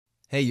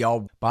Hey,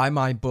 y'all, buy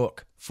my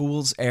book,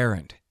 Fool's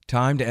Errand,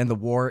 Time to End the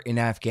War in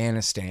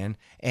Afghanistan,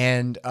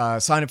 and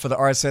sign up for the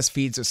RSS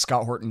feeds at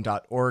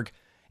scotthorton.org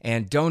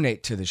and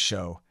donate to the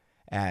show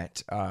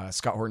at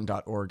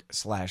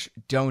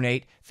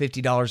scotthorton.org/donate.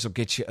 $50 will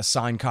get you a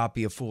signed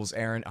copy of Fool's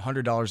Errand.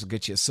 $100 will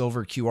get you a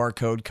silver QR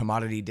code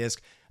commodity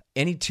disc.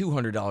 Any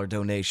 $200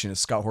 donation at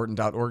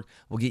scotthorton.org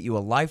will get you a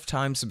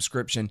lifetime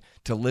subscription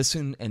to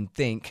Listen and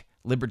Think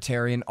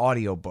libertarian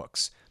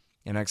audiobooks.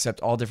 And I accept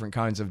all different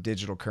kinds of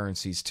digital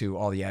currencies too.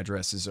 All the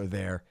addresses are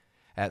there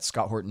at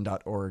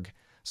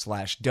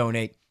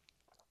scotthorton.org/donate.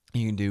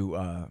 You can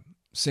do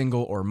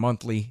single or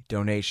monthly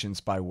donations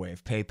by way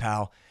of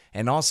PayPal.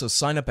 And also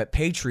sign up at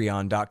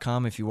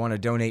patreon.com if you want to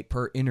donate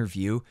per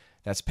interview.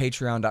 That's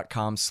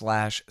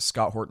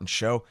patreon.com/Scott Horton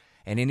Show.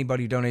 And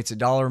anybody who donates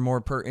 $1 or more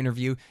per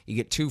interview, you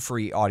get 2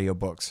 free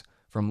audiobooks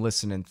from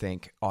Listen and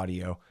Think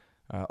Audio.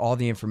 All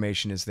the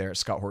information is there at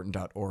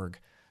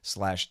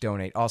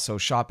scotthorton.org/donate. Also,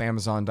 shop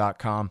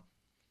Amazon.com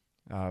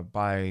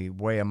by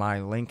way of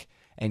my link.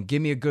 And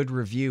give me a good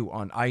review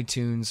on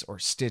iTunes or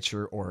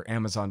Stitcher or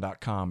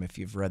Amazon.com if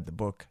you've read the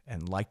book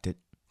and liked it.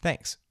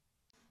 Thanks.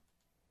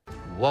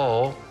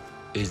 War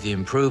is the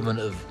improvement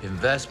of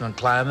investment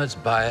climates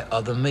by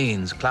other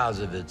means.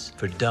 Clausewitz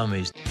for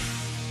dummies.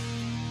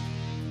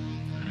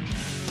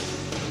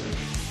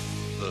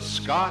 The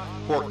Scott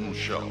Horton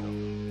Show.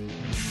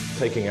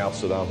 Taking out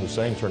Saddam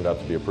Hussein turned out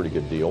to be a pretty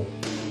good deal.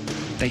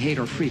 They hate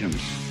our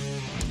freedoms.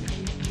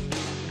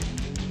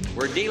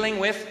 We're dealing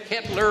with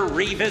Hitler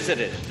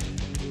revisited.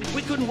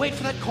 We couldn't wait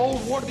for that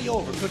Cold War to be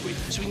over, could we?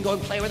 So we can go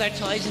and play with our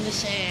toys in the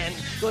sand.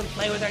 Go and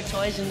play with our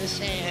toys in the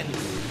sand.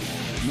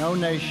 No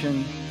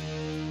nation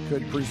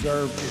could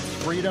preserve its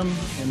freedom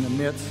in the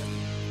midst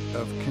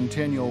of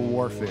continual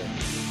warfare.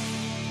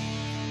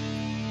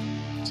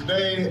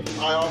 Today,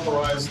 I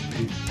authorize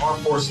the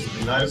Armed Forces of the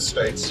United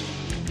States to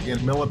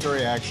begin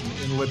military action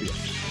in Libya.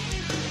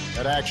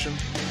 That action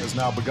has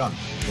now begun.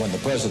 When the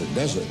president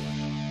does it,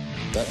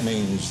 that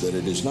means that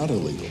it is not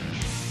illegal.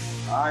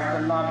 I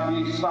cannot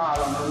be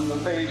silent in the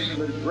face of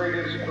the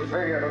greatest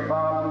purveyor of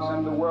violence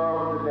in the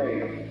world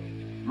today,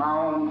 my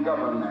own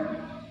government.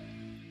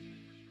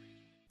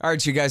 All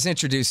right, you guys,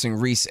 introducing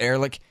Reese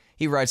Erlich.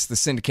 He writes the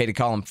syndicated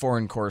column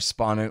Foreign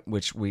Correspondent,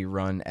 which we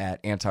run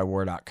at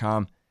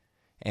antiwar.com.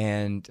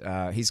 And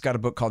he's got a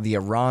book called The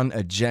Iran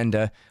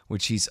Agenda,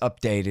 which he's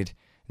updated.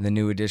 And the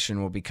new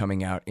edition will be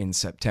coming out in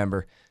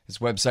September. His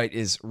website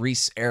is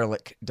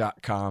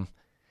reeseerlich.com.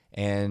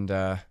 And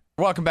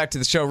welcome back to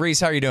the show. Reese,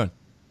 how are you doing?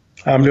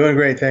 I'm doing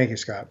great. Thank you,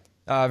 Scott.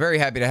 Very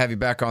happy to have you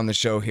back on the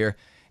show here.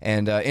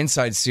 And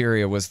Inside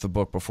Syria was the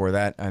book before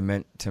that I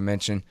meant to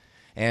mention.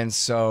 And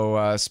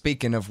so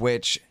speaking of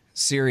which,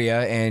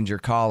 Syria and your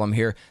column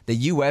here, the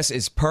U.S.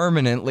 is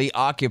permanently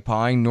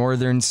occupying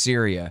northern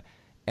Syria.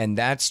 And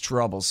that's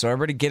trouble. So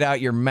everybody get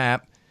out your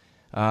map.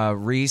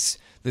 Reese,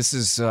 this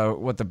is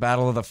the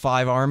Battle of the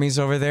Five Armies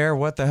over there?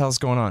 What the hell's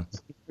going on?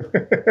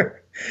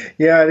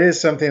 Yeah, it is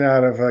something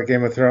out of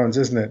Game of Thrones,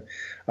 isn't it?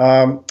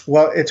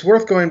 Well, it's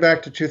worth going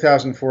back to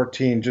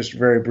 2014, just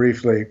very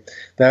briefly.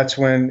 That's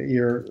when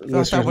your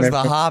listeners... That was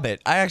The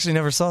Hobbit. I actually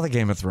never saw the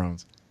Game of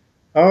Thrones.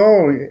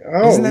 Oh.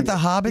 Isn't that The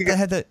Hobbit that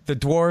had the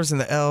dwarves and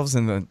the elves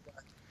and the...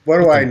 What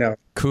do I know?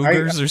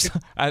 Cougars or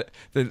something? I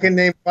can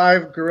name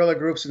 5 guerrilla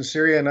groups in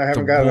Syria, and I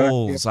haven't got it. The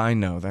wolves, I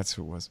know. That's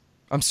who it was.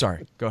 I'm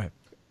sorry. Go ahead.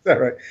 Is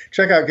that right?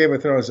 Check out Game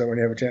of Thrones, though, when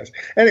you have a chance.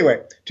 Anyway,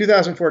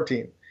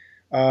 2014.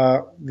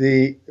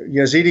 The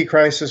Yazidi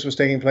crisis was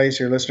taking place.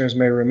 Your listeners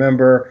may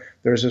remember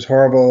there's this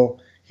horrible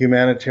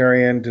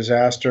humanitarian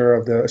disaster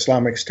of the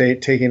Islamic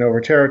State taking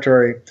over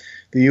territory.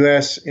 The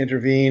U.S.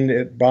 intervened.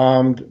 It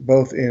bombed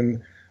both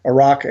in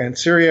Iraq and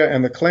Syria,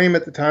 and the claim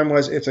at the time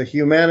was it's a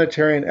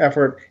humanitarian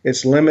effort.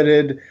 It's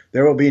limited.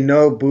 There will be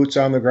no boots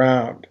on the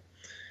ground.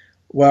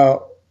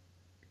 Well,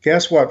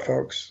 guess what,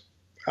 folks?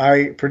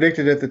 I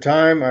predicted at the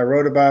time, I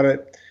wrote about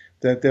it,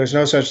 that there's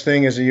no such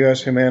thing as a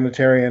U.S.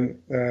 humanitarian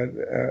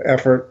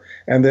effort,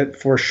 and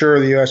that for sure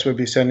the U.S. would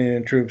be sending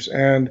in troops.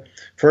 And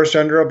first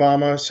under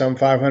Obama, some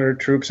 500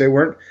 troops. They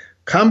weren't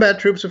combat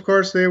troops, of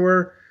course. They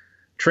were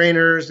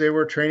trainers. They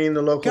were training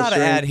the local...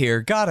 Gotta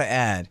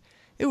add.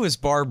 It was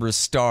Barbara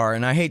Starr,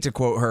 and I hate to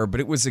quote her, but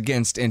it was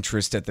against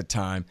interest at the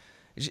time.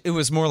 It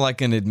was more like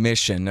an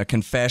admission, a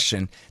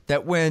confession,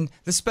 that when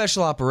the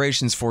Special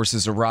Operations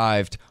Forces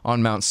arrived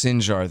on Mount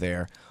Sinjar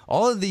there,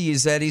 all of the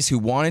Yazidis who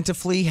wanted to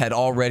flee had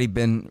already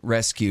been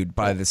rescued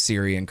by the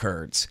Syrian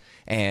Kurds.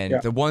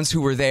 And the ones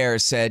who were there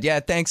said, yeah,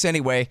 thanks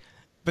anyway.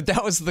 But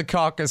that was the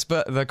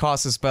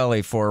casus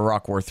belli for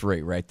Iraq War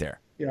III right there.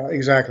 Yeah,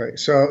 exactly.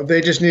 So they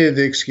just needed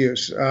the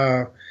excuse.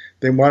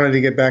 They wanted to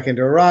get back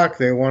into Iraq.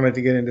 They wanted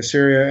to get into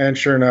Syria. And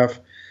sure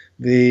enough,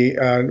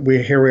 here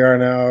we are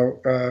now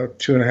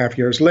 2.5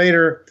 years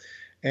later.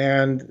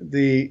 And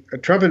the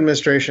Trump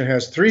administration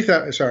has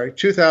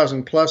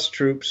 2,000 plus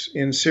troops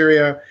in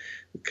Syria,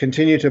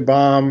 continue to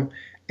bomb.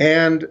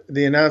 And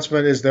the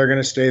announcement is they're going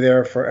to stay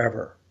there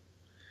forever.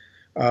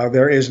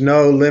 There is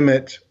no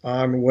limit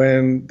on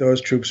when those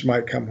troops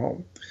might come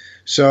home.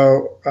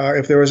 So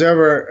if there was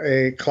ever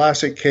a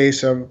classic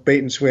case of bait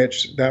and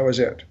switch, that was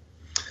it.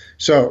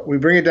 So we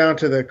bring it down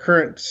to the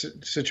current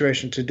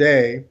situation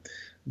today.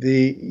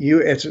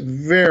 It's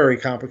very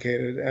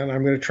complicated, and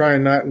I'm going to try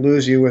and not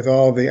lose you with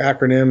all the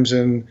acronyms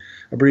and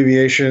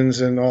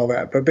abbreviations and all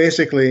that. But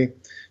basically,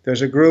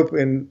 there's a group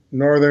in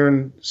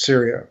northern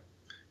Syria,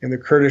 in the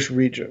Kurdish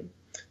region,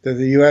 that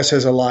the U.S.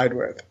 has allied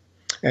with.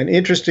 And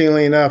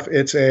interestingly enough,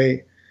 it's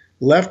a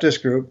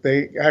leftist group.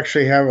 They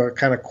actually have a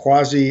kind of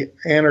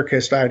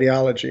quasi-anarchist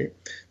ideology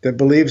that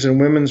believes in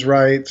women's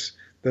rights,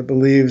 that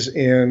believes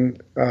in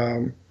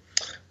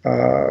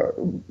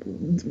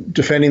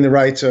defending the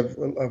rights of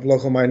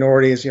local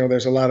minorities.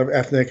 There's a lot of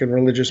ethnic and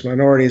religious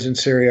minorities in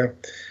Syria.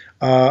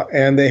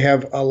 And they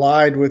have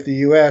allied with the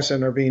U.S.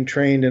 and are being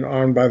trained and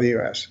armed by the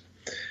U.S.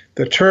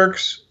 The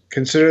Turks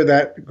consider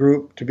that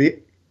group to be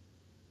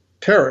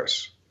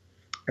terrorists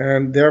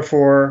and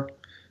therefore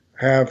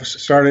have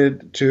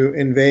started to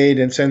invade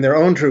and send their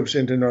own troops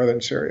into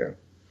northern Syria.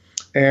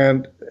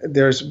 And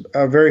there's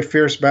a very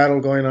fierce battle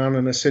going on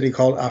in a city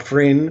called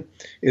Afrin.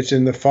 It's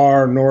in the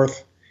far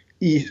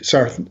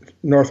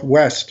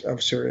northwest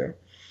of Syria.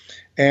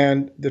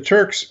 And the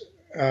Turks,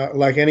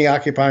 like any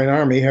occupying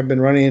army, have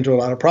been running into a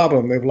lot of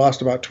problems. They've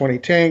lost about 20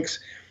 tanks,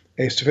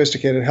 a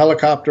sophisticated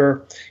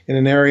helicopter in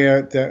an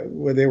area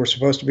where they were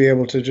supposed to be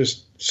able to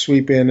just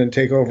sweep in and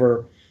take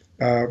over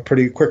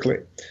pretty quickly.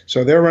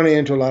 So they're running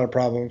into a lot of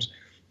problems.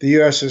 The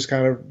U.S. has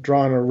kind of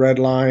drawn a red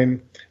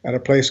line at a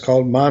place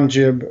called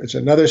Manjib. It's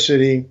another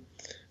city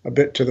a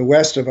bit to the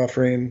west of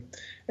Afrin,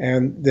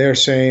 and they're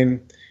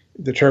saying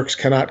the Turks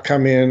cannot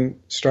come in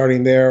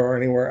starting there or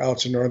anywhere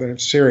else in northern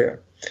Syria.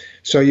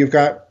 So you've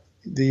got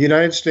the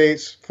United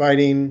States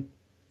fighting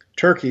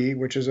Turkey,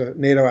 which is a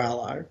NATO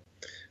ally.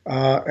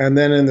 And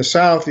then in the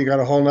south, you got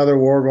a whole other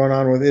war going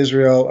on with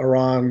Israel,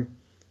 Iran,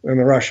 and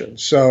the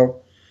Russians.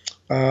 So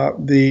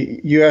the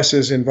U.S.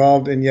 is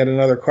involved in yet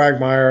another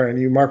quagmire, and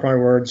you mark my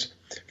words,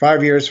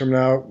 5 years from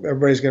now,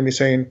 everybody's going to be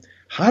saying,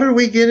 how did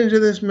we get into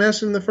this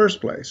mess in the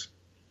first place?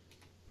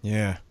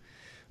 Yeah.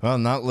 Well,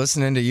 not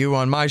listening to you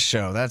on my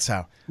show. That's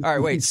how. All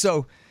right, wait.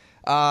 So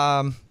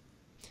now,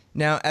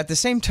 at the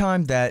same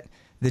time that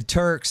the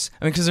Turks,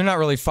 because they're not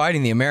really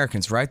fighting the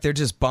Americans, right? They're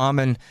just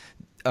bombing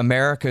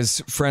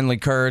America's friendly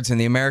Kurds, and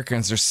the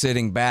Americans are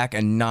sitting back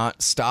and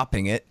not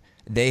stopping it.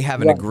 They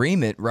have an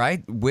agreement,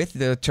 right, with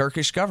the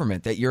Turkish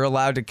government that you're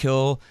allowed to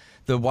kill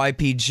the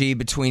YPG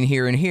between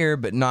here and here,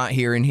 but not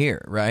here and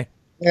here, right?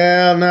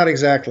 Yeah, not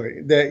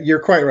exactly. You're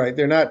quite right.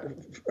 They're not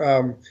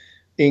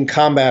in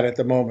combat at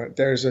the moment.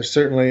 There's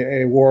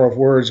certainly a war of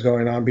words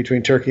going on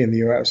between Turkey and the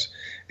U.S.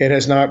 It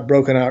has not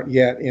broken out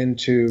yet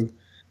into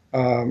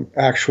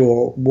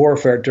actual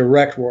warfare,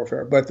 direct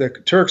warfare. But the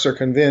Turks are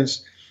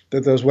convinced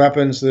that those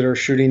weapons that are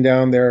shooting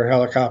down their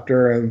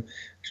helicopter and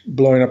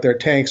blowing up their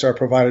tanks are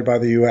provided by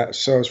the U.S.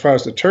 So as far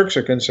as the Turks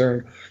are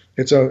concerned,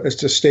 it's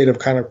a state of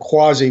kind of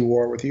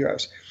quasi-war with the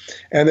U.S.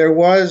 And there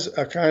was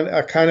a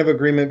kind of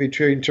agreement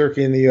between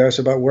Turkey and the U.S.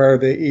 about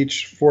where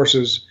each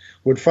forces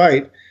would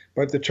fight,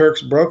 but the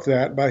Turks broke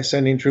that by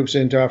sending troops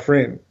into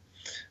Afrin.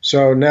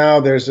 So now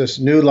there's this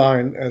new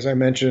line, as I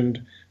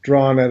mentioned,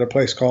 drawn at a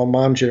place called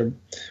Manjib.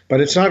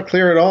 But it's not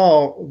clear at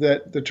all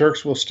that the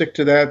Turks will stick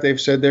to that. They've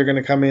said they're going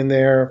to come in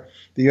there.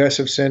 The U.S.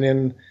 have sent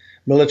in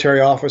military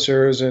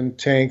officers and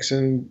tanks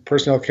and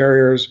personnel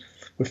carriers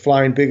with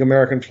flying big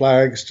American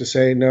flags to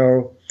say,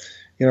 no,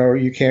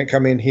 you can't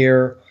come in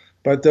here.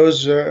 But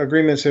those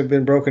agreements have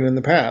been broken in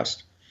the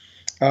past.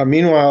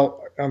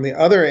 Meanwhile, on the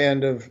other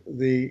end of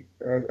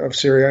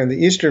Syria, in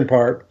the eastern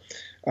part,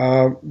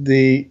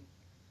 the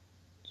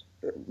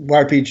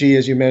YPG,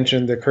 as you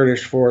mentioned, the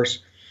Kurdish force,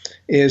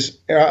 is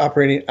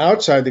operating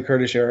outside the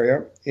Kurdish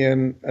area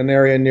in an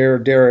area near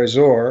Deir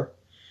ez-Zor.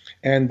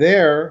 And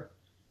there,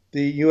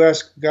 the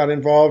U.S. got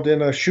involved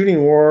in a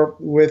shooting war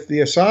with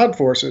the Assad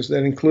forces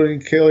that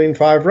included killing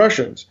 5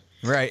 Russians.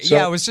 Right. So,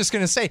 yeah, I was just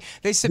going to say,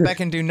 they sit back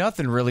and do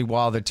nothing really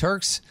while the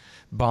Turks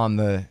bomb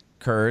the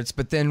Kurds.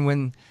 But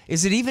then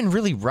is it even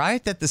really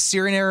right that the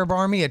Syrian Arab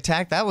Army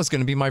attacked? That was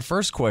going to be my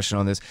first question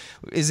on this.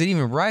 Is it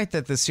even right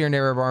that the Syrian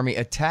Arab Army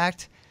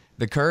attacked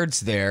the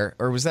Kurds there?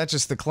 Or was that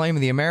just the claim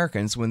of the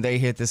Americans when they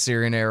hit the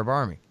Syrian Arab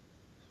Army?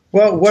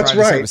 Well, what's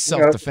right? It was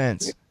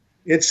self-defense.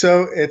 It's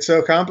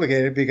so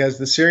complicated because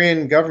the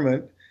Syrian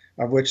government,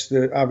 of which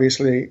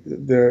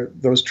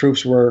those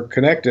troops were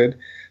connected,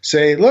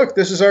 say, look,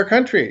 this is our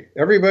country.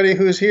 Everybody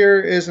who's here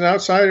is an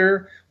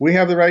outsider. We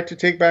have the right to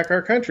take back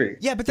our country.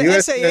 Yeah, but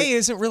the SAA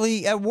isn't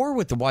really at war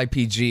with the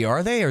YPG,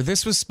 are they? Or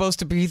this was supposed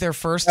to be their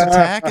first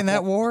attack in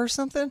that war or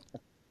something?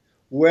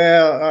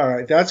 Well, all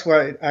right. That's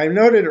why I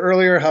noted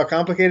earlier how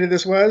complicated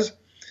this was.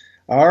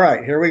 All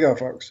right, here we go,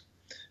 folks.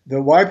 The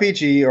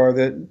YPG, or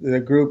the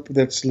group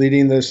that's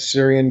leading the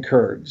Syrian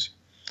Kurds,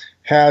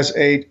 has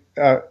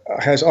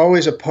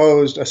always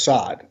opposed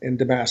Assad in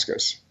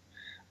Damascus,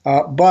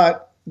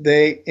 but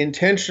they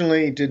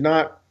intentionally did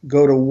not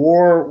go to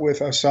war with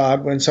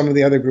Assad when some of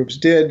the other groups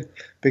did,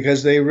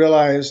 because they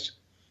realized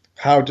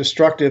how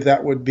destructive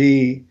that would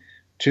be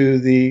to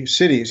the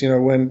cities.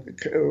 When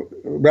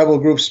rebel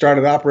groups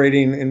started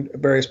operating in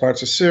various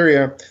parts of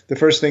Syria, the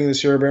first thing the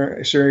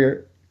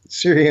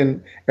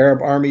Syrian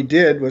Arab army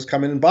did was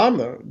come in and bomb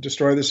them,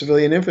 destroy the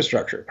civilian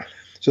infrastructure.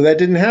 So that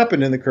didn't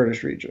happen in the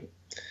Kurdish region.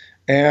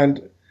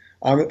 And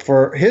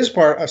for his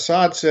part,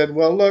 Assad said,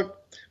 well, look,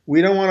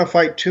 we don't want to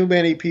fight too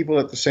many people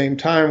at the same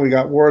time. We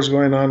got wars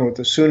going on with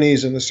the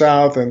Sunnis in the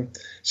south and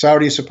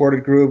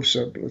Saudi-supported groups,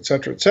 et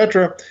cetera, et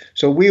cetera.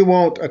 So we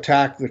won't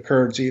attack the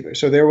Kurds either.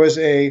 So there was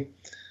a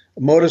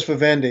modus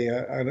vivendi,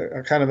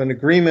 a kind of an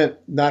agreement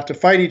not to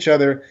fight each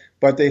other,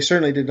 but they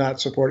certainly did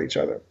not support each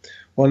other.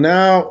 Well,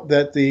 now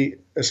that the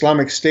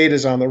Islamic State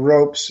is on the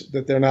ropes,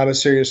 that they're not a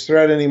serious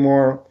threat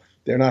anymore,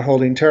 they're not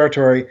holding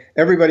territory,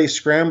 everybody's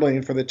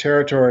scrambling for the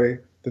territory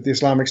that the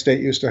Islamic State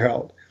used to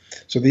hold.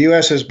 So the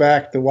U.S. has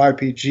backed the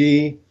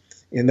YPG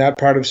in that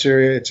part of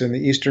Syria. It's in the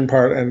eastern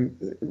part, and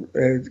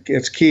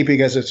it's key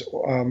because it's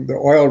the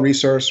oil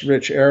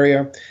resource-rich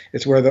area.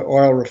 It's where the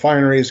oil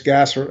refineries,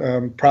 gas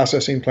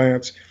processing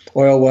plants,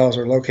 oil wells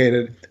are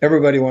located.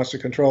 Everybody wants to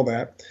control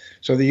that.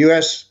 So the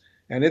U.S.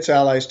 and its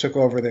allies took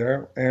over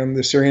there, and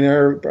the Syrian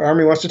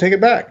army wants to take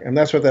it back, and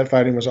that's what that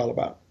fighting was all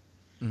about.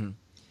 Mm-hmm.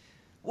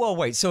 Well,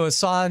 wait, so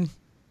Assad...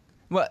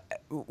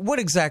 What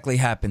exactly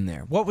happened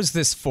there? What was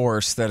this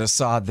force that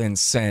Assad then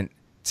sent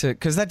to?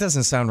 Because that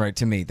doesn't sound right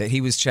to me, that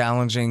he was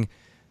challenging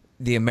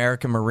the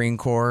American Marine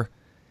Corps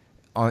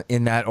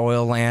in that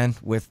oil land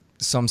with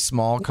some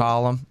small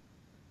column.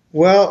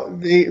 Well,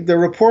 the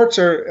reports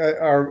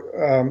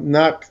are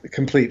not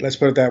complete. Let's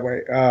put it that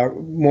way.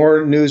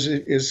 More news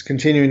is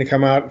continuing to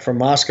come out from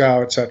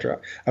Moscow, etc.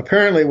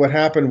 Apparently, what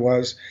happened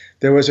was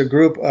there was a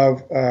group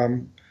of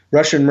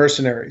Russian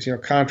mercenaries,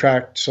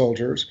 contract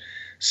soldiers.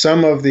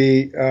 Some of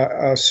the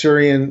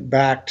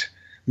Syrian-backed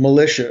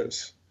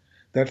militias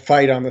that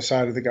fight on the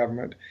side of the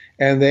government,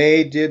 and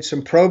they did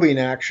some probing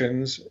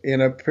actions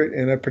in a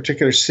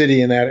particular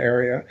city in that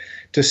area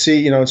to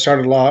see, and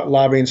started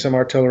lobbing some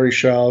artillery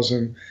shells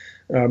and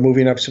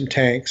moving up some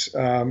tanks.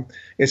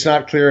 It's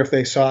not clear if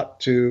they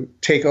sought to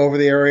take over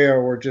the area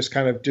or just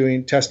kind of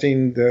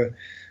testing the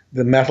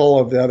metal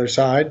of the other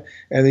side.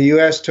 And the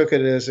U.S. took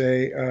it as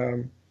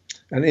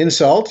an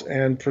insult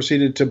and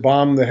proceeded to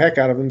bomb the heck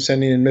out of them,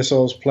 sending in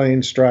missiles,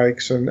 plane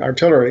strikes, and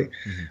artillery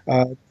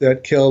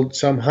that killed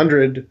some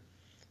 100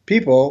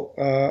 people,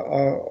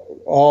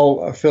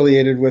 all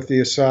affiliated with the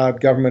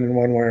Assad government in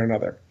one way or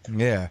another.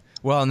 Yeah.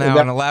 Well, now,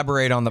 and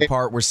elaborate on the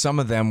part where some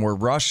of them were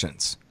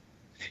Russians.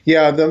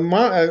 Yeah, the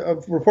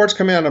reports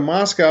coming out of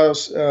Moscow,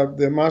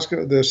 the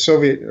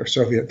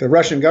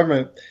Russian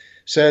government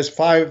says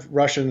 5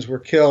 Russians were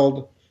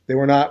killed. They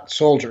were not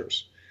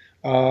soldiers.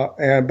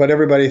 But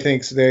everybody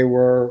thinks they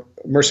were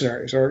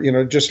mercenaries,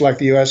 or just like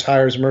the U.S.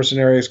 hires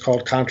mercenaries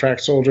called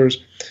contract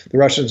soldiers, the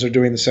Russians are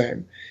doing the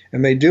same,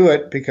 and they do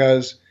it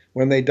because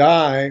when they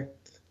die,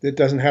 it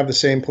doesn't have the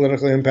same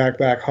political impact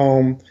back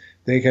home.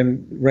 They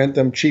can rent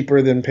them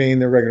cheaper than paying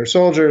their regular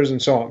soldiers, and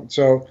so on.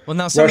 So, well,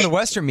 now some of the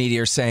Western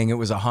media are saying it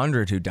was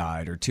 100 who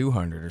died, or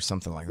 200, or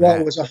something like that. Well,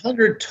 it was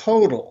 100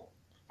 total.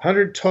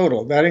 100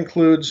 total. That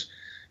includes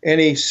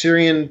any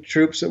Syrian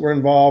troops that were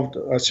involved,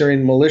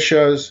 Syrian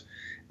militias,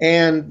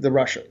 and the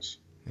Russians.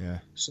 Yeah.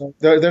 So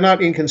they're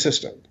not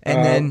inconsistent.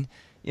 And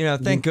then,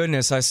 thank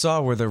goodness I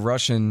saw where the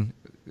Russian,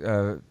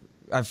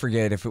 I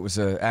forget if it was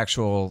an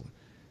actual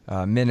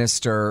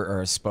minister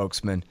or a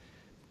spokesman,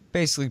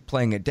 basically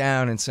playing it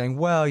down and saying,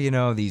 well,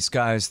 these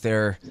guys,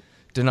 they're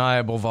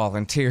deniable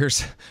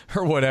volunteers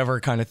or whatever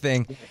kind of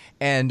thing.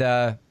 And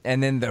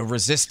then the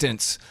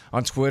resistance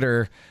on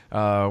Twitter,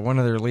 one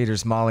of their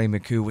leaders, Molly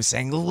McCoo, was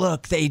saying,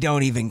 look, they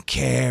don't even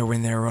care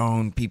when their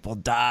own people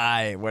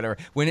die, whatever.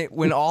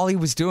 When all he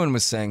was doing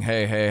was saying,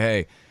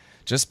 hey,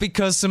 just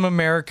because some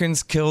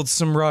Americans killed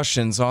some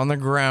Russians on the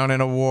ground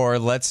in a war,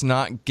 let's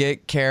not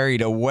get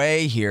carried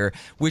away here,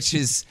 which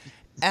is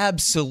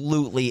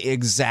absolutely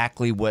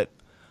exactly what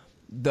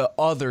the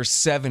other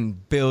 7.5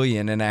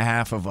 billion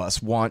of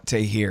us want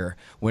to hear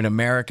when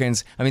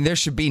Americans, there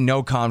should be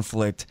no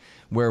conflict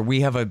where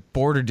we have a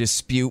border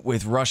dispute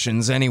with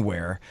Russians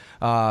anywhere.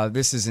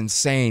 This is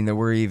insane that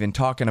we're even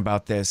talking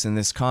about this in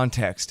this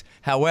context.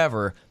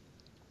 However,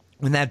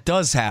 when that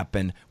does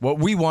happen, what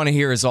we want to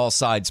hear is all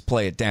sides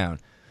play it down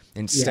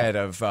instead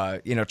of,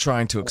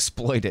 trying to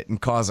exploit it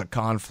and cause a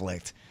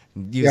conflict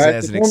and use it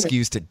as an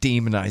excuse to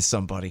demonize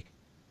somebody.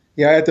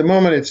 Yeah, at the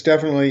moment, it's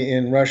definitely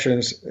in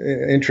Russia's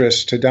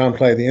interest to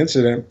downplay the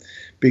incident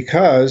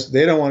because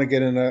they don't want to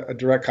get in a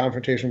direct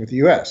confrontation with the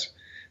U.S.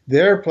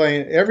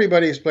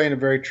 Everybody's playing a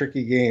very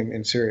tricky game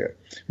in Syria.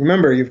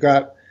 Remember, you've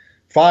got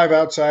 5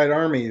 outside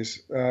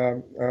armies,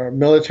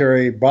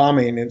 military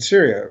bombing in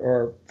Syria,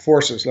 or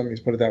forces, let me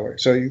put it that way.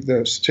 So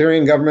the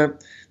Syrian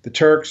government, the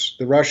Turks,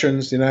 the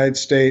Russians, the United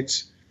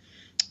States,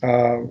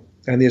 and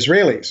the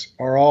Israelis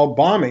are all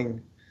bombing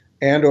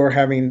and or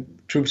having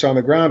troops on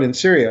the ground in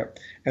Syria.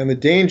 And the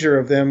danger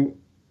of them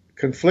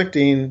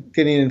conflicting,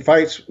 getting in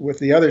fights with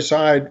the other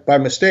side by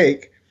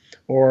mistake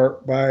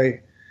or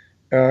by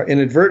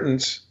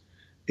inadvertence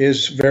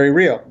is very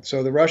real.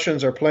 So the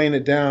Russians are playing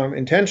it down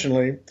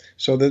intentionally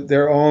so that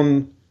their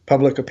own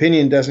public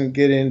opinion doesn't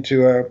get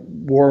into a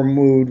war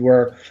mood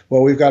where,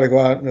 well, we've got to go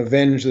out and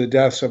avenge the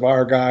deaths of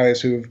our guys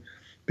who've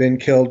been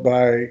killed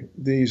by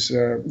these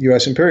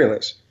U.S.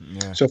 imperialists.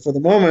 Yeah. So for the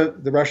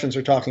moment, the Russians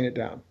are talking it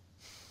down.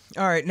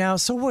 All right, now,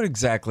 so what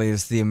exactly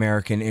is the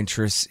American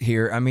interest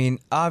here? I mean,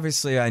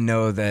 obviously I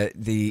know that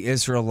the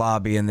Israel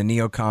lobby and the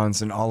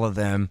neocons and all of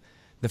them,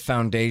 the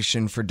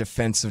Foundation for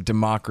Defense of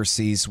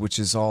Democracies, which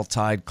is all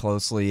tied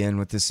closely in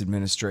with this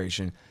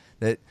administration,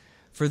 that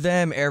for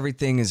them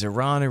everything is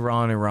Iran,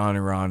 Iran, Iran,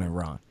 Iran,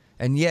 Iran.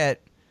 And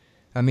yet,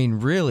 I mean,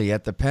 really,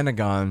 at the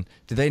Pentagon,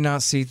 do they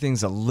not see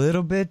things a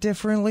little bit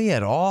differently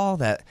at all?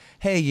 That,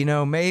 hey, you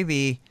know,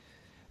 maybe...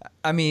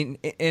 I mean,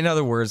 in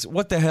other words,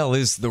 what the hell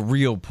is the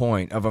real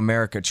point of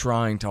America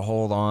trying to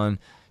hold on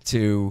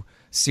to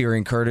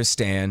Syrian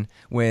Kurdistan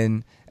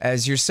when,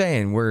 as you're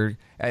saying, we're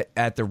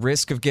at the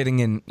risk of getting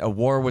in a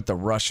war with the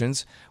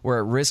Russians, we're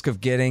at risk of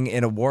getting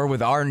in a war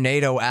with our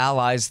NATO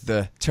allies,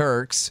 the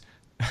Turks,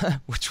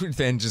 which would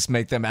then just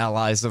make them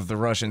allies of the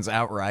Russians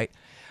outright.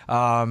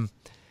 We're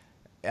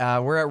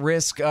at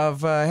risk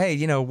of, hey,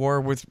 you know,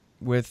 war with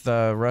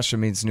Russia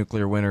means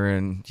nuclear winter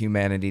and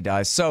humanity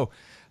dies. So,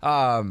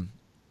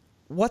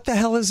 what the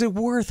hell is it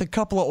worth? A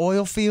couple of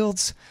oil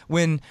fields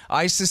when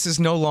ISIS is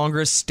no longer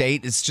a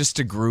state; it's just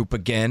a group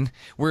again.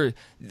 We're,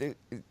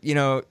 you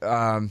know,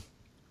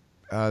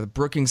 the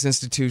Brookings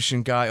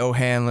Institution guy,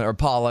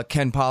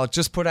 Ken Pollock,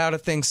 just put out a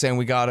thing saying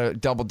we got to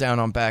double down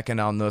on backing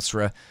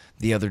al-Nusra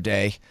the other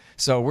day.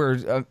 So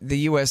we're the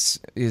U.S.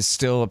 is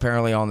still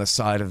apparently on the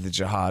side of the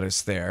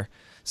jihadists there.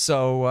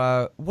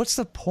 So what's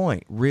the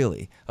point,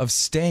 really, of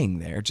staying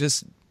there?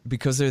 Just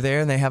because they're there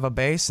and they have a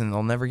base and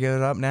they'll never give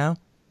it up now?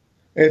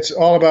 It's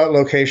all about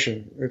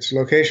location. It's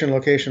location,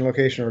 location,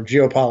 location, or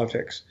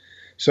geopolitics.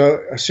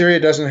 So Syria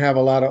doesn't have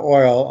a lot of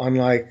oil,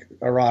 unlike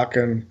Iraq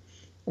and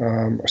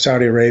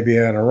Saudi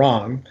Arabia and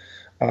Iran,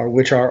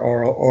 which are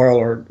oil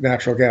or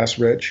natural gas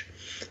rich.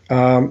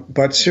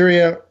 But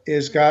Syria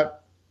has got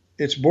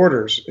its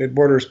borders. It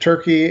borders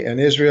Turkey and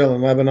Israel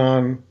and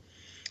Lebanon,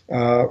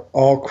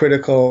 all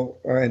critical,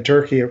 and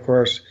Turkey, of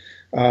course,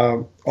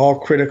 all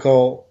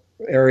critical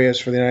areas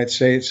for the United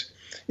States.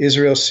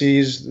 Israel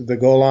seized the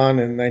Golan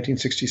in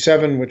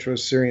 1967, which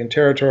was Syrian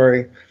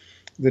territory.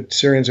 The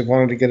Syrians have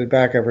wanted to get it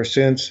back ever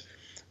since.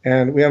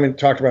 And we haven't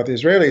talked about the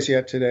Israelis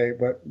yet today,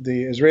 but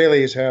the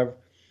Israelis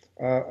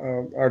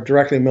are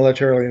directly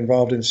militarily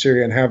involved in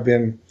Syria and have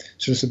been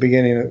since the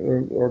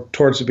beginning or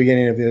towards the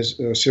beginning of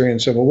the Syrian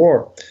civil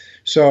war.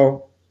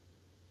 So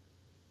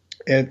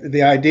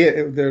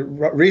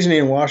the reasoning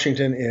in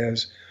Washington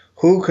is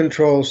who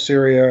controls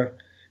Syria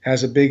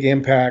has a big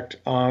impact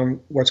on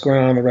what's going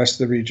on in the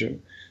rest of the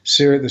region.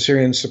 The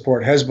Syrians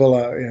support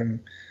Hezbollah in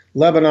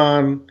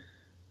Lebanon.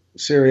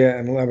 Syria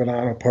and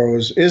Lebanon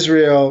oppose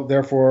Israel.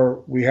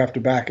 Therefore, we have to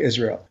back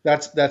Israel.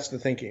 That's the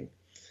thinking.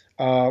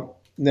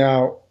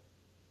 Now,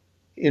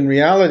 in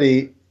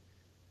reality,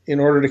 in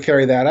order to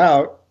carry that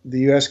out, the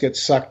U.S.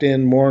 gets sucked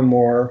in more and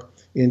more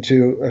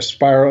into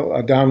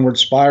a downward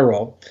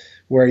spiral,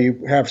 where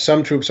you have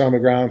some troops on the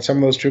ground. Some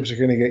of those troops are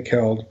going to get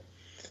killed.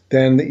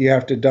 Then you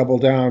have to double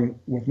down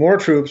with more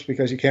troops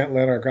because you can't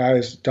let our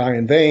guys die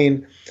in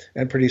vain.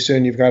 And pretty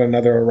soon you've got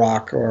another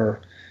Iraq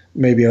or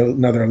maybe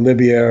another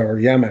Libya or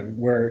Yemen,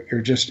 where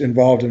you're just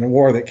involved in a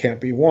war that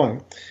can't be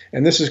won.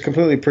 And this is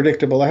completely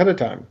predictable ahead of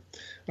time.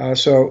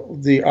 So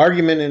the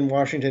argument in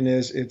Washington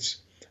is it's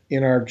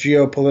in our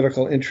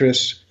geopolitical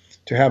interests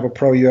to have a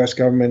pro-U.S.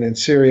 government in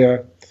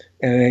Syria,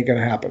 and it ain't going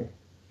to happen.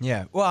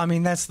 Yeah. Well, I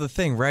mean, that's the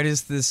thing, right,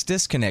 is this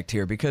disconnect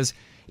here, because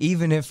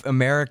even if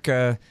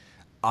America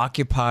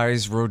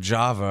occupies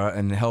Rojava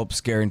and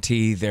helps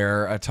guarantee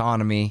their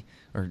autonomy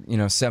or, you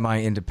know,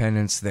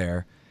 semi-independence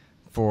there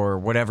for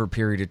whatever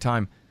period of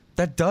time,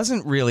 that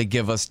doesn't really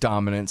give us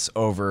dominance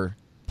over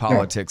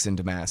politics in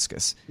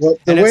Damascus. Well,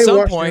 and at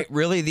some point,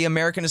 really, the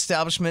American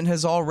establishment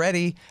has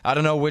already, I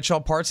don't know which all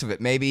parts of it,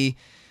 maybe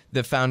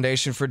the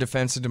Foundation for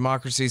Defense of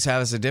Democracies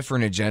has a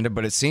different agenda,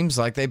 but it seems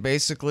like they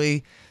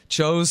basically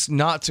chose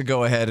not to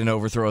go ahead and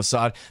overthrow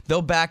Assad.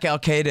 They'll back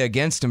Al-Qaeda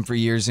against him for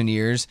years and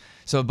years,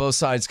 so both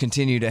sides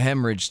continue to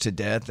hemorrhage to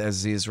death,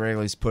 as the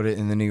Israelis put it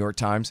in the New York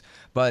Times.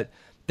 But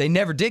they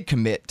never did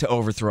commit to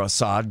overthrow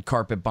Assad,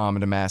 carpet bombing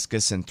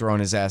Damascus and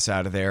throwing his ass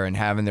out of there and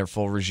having their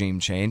full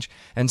regime change.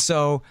 And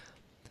so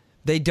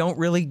they don't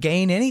really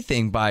gain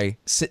anything by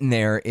sitting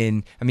there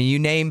in, I mean, you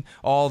name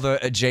all the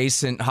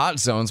adjacent hot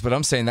zones, but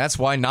I'm saying that's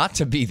why not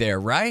to be there,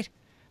 right?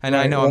 And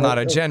right. I know I'm not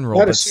a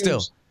general, but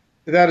still.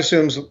 That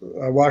assumes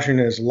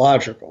Washington is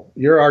logical.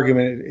 Your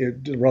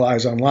argument, it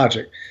relies on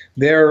logic.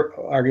 Their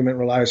argument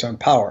relies on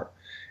power.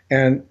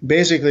 And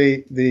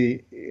basically,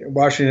 the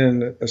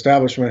Washington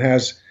establishment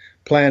has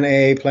Plan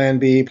A, Plan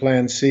B,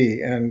 Plan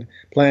C. And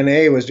Plan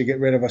A was to get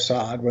rid of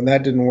Assad. When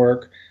that didn't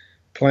work,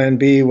 Plan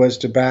B was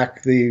to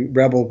back the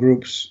rebel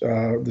groups,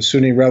 the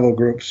Sunni rebel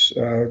groups,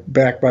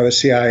 backed by the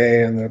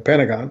CIA and the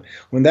Pentagon.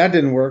 When that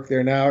didn't work,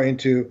 they're now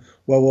into,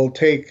 well, we'll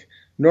take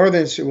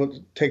northern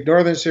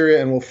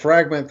Syria and we'll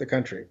fragment the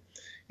country.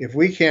 If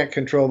we can't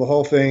control the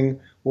whole thing,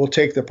 we'll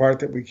take the part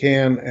that we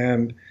can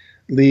and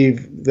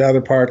leave the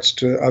other parts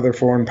to other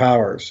foreign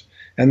powers.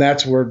 And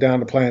we're down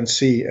to Plan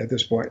C at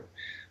this point.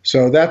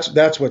 So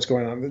that's what's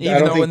going on.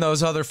 Even though when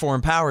those other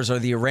foreign powers are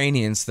the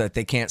Iranians that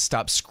they can't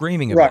stop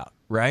screaming about,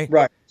 right?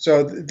 Right.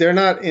 So they're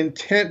not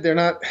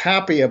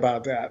happy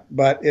about that,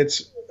 but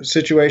it's a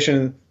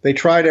situation. They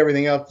tried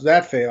everything else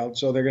that failed,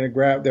 so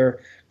they're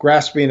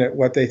grasping at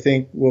what they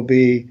think will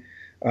be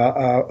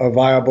a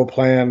viable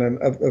plan, and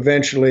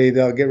eventually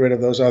they'll get rid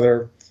of those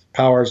other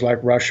powers like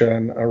Russia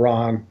and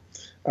Iran,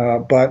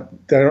 but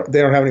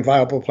they don't have any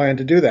viable plan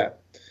to do that.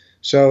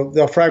 So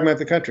they'll fragment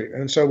the country.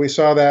 And so we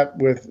saw that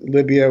with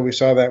Libya. We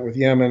saw that with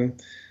Yemen,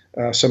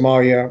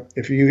 Somalia.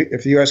 If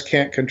the U.S.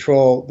 can't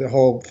control the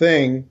whole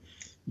thing,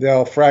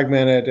 they'll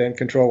fragment it and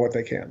control what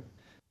they can.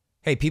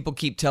 Hey, people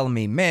keep telling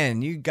me,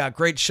 man, you got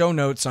great show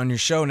notes on your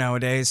show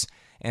nowadays.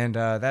 And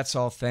that's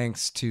all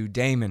thanks to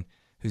Damon,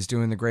 who's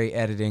doing the great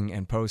editing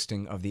and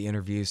posting of the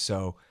interviews.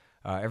 So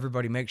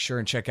everybody make sure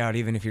and check out,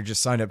 even if you're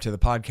just signed up to the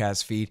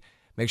podcast feed,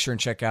 make sure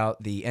and check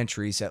out the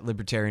entries at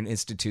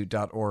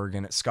libertarianinstitute.org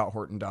and at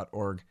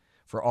scotthorton.org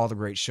for all the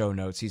great show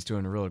notes. He's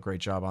doing a really great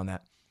job on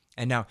that.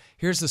 And now,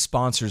 here's the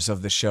sponsors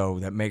of the show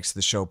that makes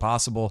the show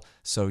possible,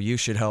 so you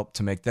should help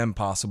to make them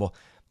possible.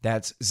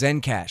 That's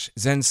Zencash,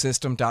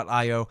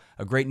 zensystem.io,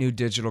 a great new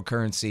digital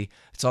currency.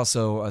 It's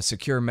also a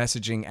secure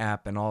messaging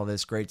app and all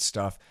this great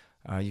stuff.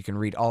 You can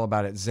read all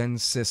about it,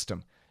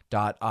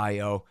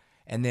 zensystem.io.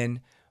 And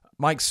then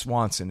Mike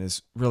Swanson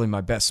is really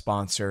my best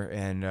sponsor,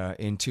 and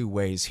in two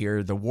ways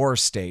here. The War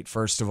State,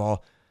 first of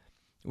all,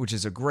 which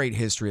is a great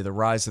history of the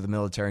rise of the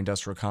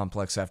military-industrial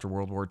complex after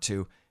World War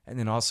II, and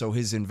then also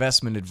his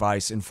investment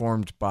advice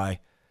informed by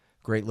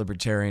great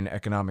libertarian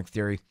economic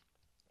theory.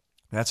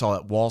 That's all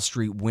at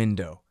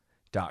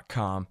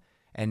wallstreetwindow.com.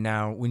 And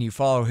now when you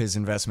follow his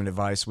investment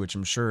advice, which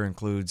I'm sure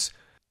includes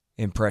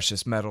in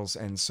precious metals,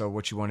 and so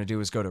what you want to do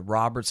is go to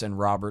Roberts &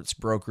 Roberts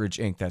Brokerage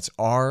Inc. That's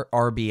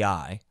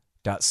RRBI.co,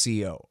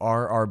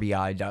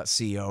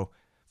 rrbi.co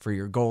for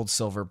your gold,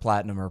 silver,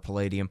 platinum, or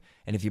palladium.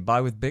 And if you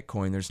buy with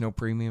Bitcoin, there's no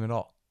premium at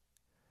all.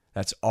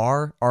 That's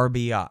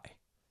rrbi.co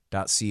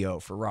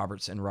for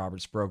Roberts &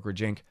 Roberts Brokerage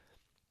Inc.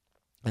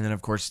 And then,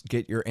 of course,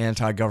 get your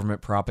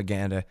anti-government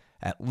propaganda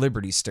at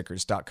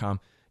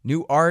libertystickers.com.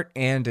 New art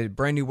and a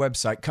brand new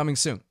website coming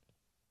soon.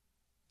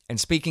 And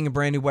speaking of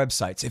brand new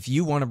websites, if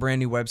you want a brand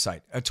new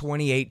website, a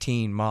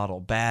 2018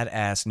 model,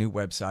 badass new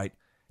website,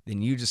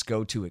 then you just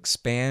go to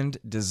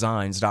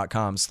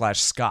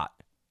expanddesigns.com/Scott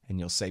and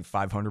you'll save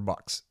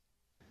 $500.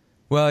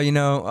 Well, you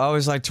know, I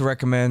always like to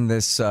recommend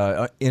this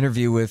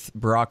interview with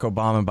Barack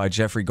Obama by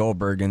Jeffrey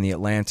Goldberg in The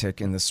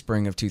Atlantic in the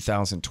spring of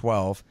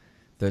 2012.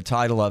 The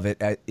title of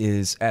it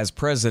is As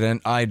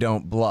President, I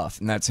Don't Bluff,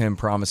 and that's him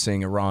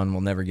promising Iran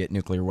will never get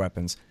nuclear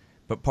weapons.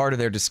 But part of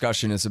their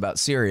discussion is about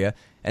Syria,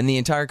 and the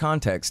entire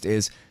context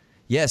is,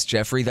 yes,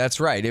 Jeffrey, that's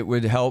right. It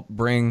would help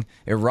bring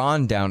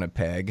Iran down a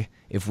peg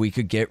if we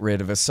could get rid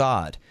of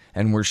Assad.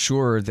 And we're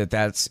sure that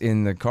that's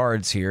in the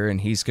cards here,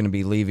 and he's going to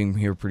be leaving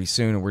here pretty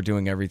soon, and we're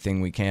doing everything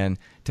we can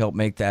to help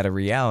make that a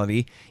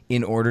reality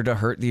in order to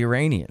hurt the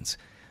Iranians.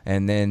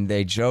 And then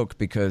they joke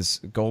because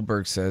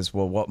Goldberg says,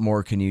 well, what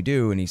more can you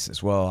do? And he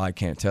says, well, I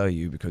can't tell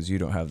you because you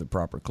don't have the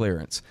proper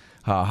clearance.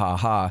 Ha, ha,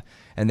 ha.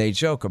 And they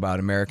joke about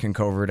American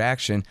covert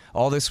action.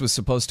 All this was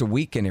supposed to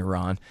weaken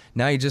Iran.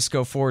 Now you just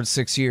go forward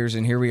 6 years,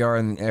 and here we are,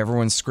 and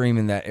everyone's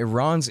screaming that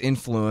Iran's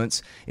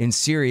influence in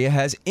Syria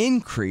has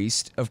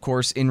increased, of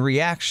course, in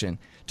reaction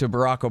to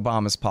Barack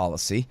Obama's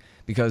policy.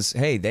 Because,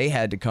 hey, they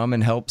had to come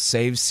and help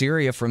save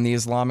Syria from the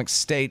Islamic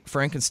State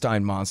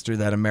Frankenstein monster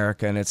that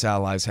America and its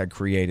allies had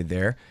created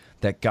there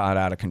that got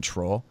out of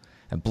control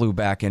and blew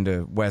back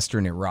into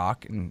Western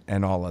Iraq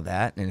and all of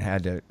that, and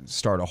had to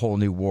start a whole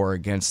new war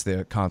against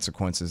the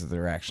consequences of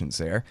their actions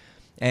there.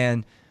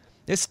 And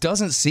this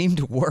doesn't seem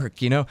to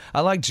work, you know.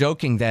 I like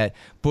joking that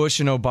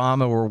Bush and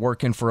Obama were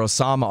working for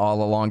Osama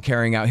all along,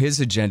 carrying out his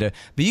agenda,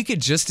 but you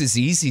could just as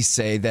easy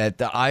say that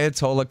the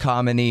Ayatollah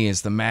Khamenei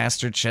is the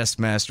master chess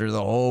master of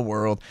the whole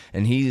world,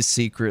 and he is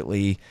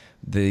secretly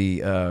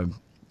the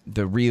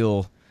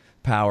real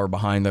power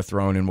behind the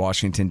throne in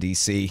Washington,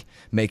 D.C.,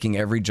 making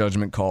every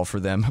judgment call for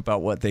them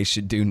about what they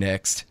should do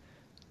next.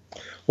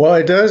 Well,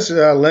 it does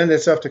lend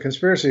itself to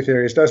conspiracy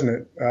theories, doesn't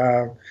it?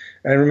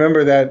 And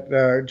remember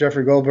that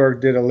Jeffrey Goldberg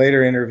did a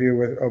later interview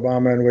with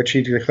Obama in which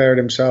he declared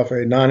himself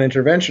a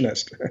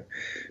non-interventionist.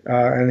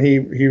 And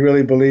he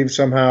really believed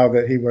somehow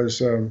that he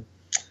was a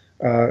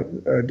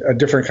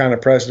different kind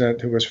of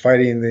president who was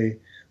fighting the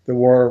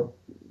war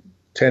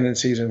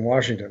tendencies in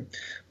Washington.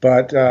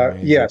 But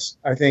yes,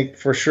 I think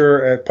for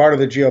sure part of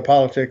the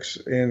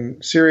geopolitics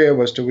in Syria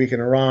was to weaken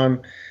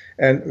Iran.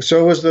 And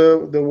so was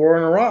the war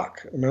in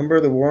Iraq. Remember,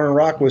 the war in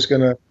Iraq was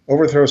going to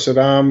overthrow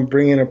Saddam,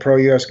 bring in a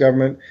pro-U.S.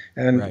 government,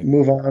 and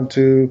move on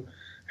to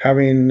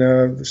having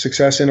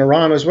success in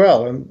Iran as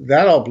well. And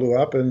that all blew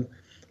up, and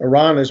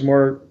Iran is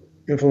more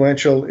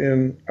influential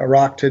in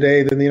Iraq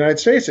today than the United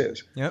States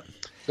is. Yep.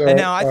 So, and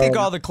now I think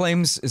all the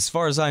claims, as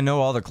far as I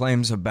know, all the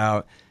claims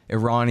about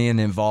Iranian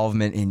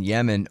involvement in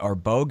Yemen are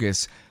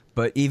bogus,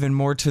 but even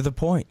more to the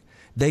point.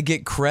 they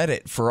get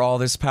credit for all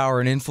this power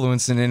and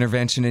influence and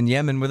intervention in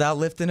Yemen without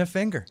lifting a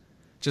finger,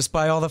 just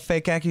by all the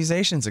fake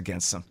accusations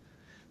against them.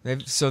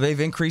 They've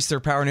increased their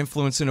power and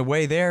influence in a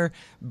way there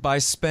by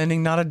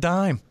spending not a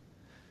dime.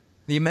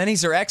 The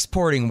Yemenis are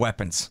exporting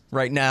weapons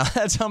right now.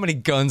 That's how many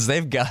guns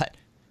they've got.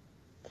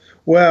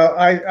 Well,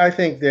 I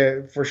think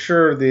that for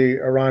sure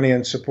the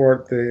Iranians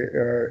support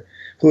the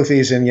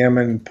Houthis in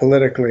Yemen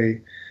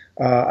politically.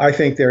 I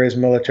think there is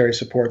military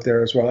support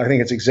there as well. I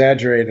think it's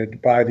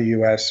exaggerated by the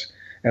U.S.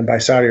 and by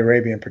Saudi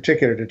Arabia in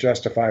particular to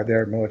justify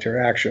their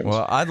military actions.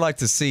 Well, I'd like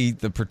to see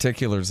the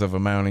particulars of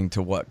amounting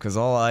to what, because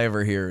all I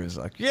ever hear is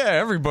like, yeah,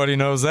 everybody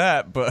knows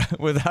that, but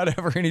without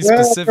ever any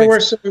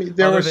specifics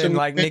other than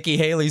like Nikki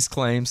Haley's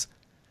claims.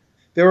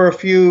 There were a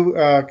few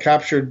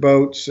captured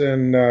boats,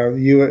 and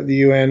the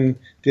UN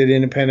did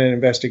independent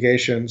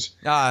investigations.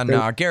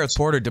 No, Gareth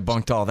Porter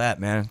debunked all that,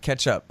 man.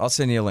 Catch up. I'll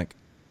send you a link.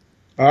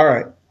 All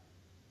right.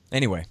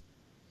 Anyway,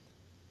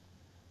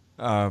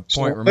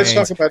 point remains.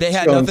 Let's talk about they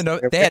had nothing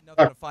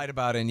to fight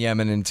about in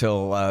Yemen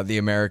until the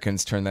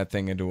Americans turned that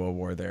thing into a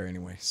war there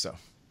anyway. So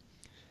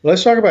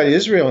let's talk about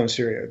Israel and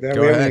Syria.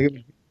 Go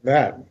ahead.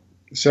 That.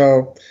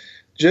 So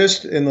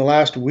just in the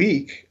last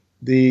week,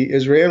 the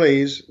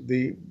Israelis,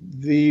 the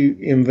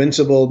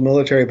invincible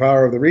military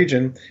power of the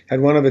region,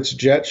 had one of its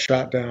jets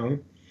shot down.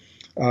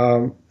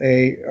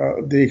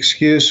 The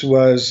excuse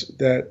was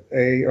that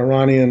a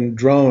Iranian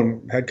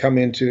drone had come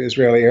into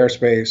Israeli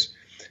airspace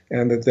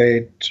and that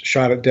they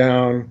shot it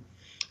down.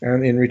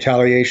 And in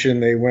retaliation,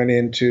 they went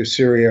into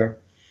Syria.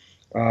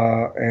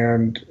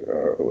 And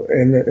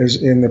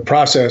in the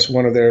process,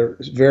 one of their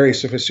very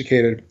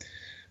sophisticated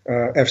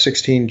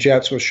F-16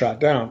 jets was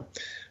shot down.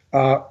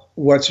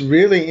 What's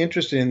really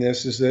interesting in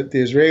this is that the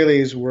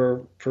Israelis were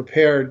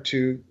prepared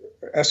to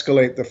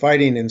escalate the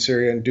fighting in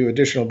Syria and do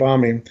additional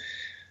bombing.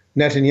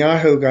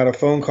 Netanyahu got a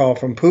phone call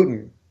from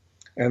Putin,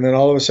 and then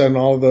all of a sudden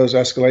all of those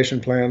escalation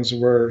plans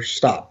were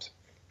stopped,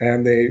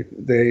 and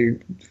they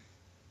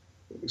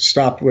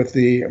stopped with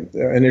the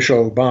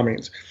initial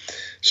bombings.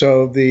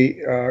 So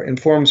the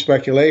informed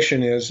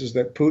speculation is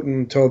that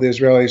Putin told the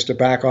Israelis to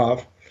back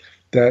off,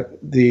 that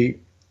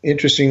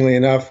interestingly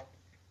enough,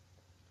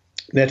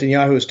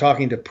 Netanyahu is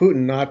talking to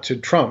Putin, not to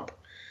Trump,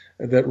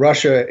 that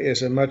Russia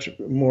is a much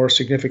more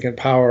significant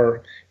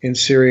power in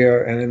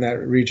Syria and in that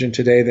region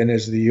today than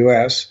is the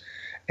U.S.,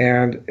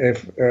 and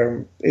if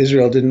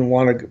Israel didn't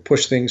want to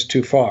push things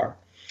too far.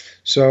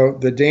 So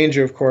the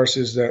danger, of course,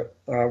 is that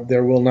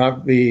there will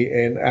not be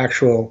an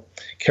actual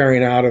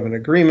carrying out of an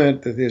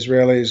agreement, that the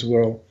Israelis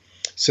will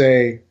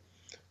say,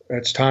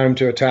 it's time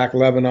to attack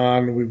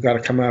Lebanon, we've got to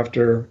come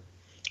after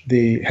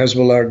the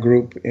Hezbollah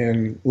group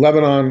in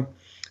Lebanon,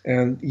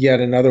 and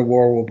yet another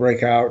war will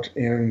break out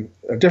in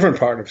a different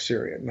part of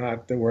Syria,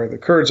 not where the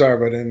Kurds are,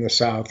 but in the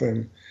south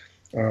and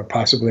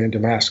possibly in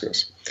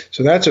Damascus.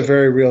 So that's a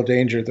very real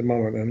danger at the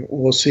moment, and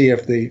we'll see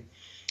if the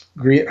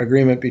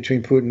agreement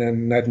between Putin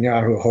and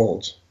Netanyahu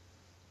holds.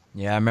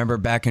 Yeah, I remember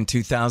back in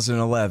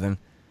 2011,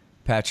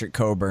 Patrick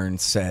Coburn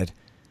said,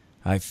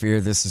 I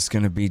fear this is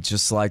going to be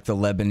just like the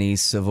Lebanese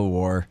Civil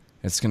War.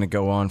 It's going to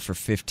go on for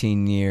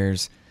 15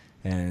 years.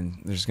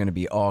 And there's going to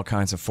be all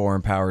kinds of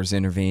foreign powers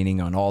intervening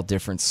on all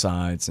different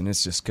sides, and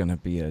it's just going to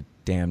be a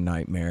damn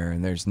nightmare.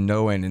 And there's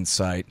no end in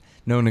sight,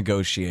 no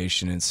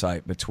negotiation in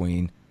sight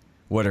between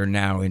what are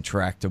now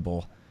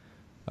intractable,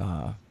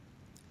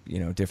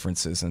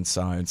 differences and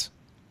sides.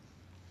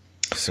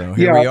 So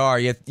here we are.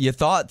 You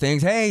thought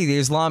things, hey, the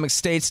Islamic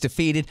State's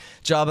defeated,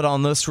 Jabhat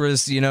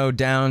al-Nusra's,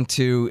 down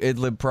to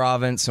Idlib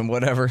province and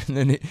whatever. And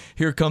then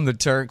here come the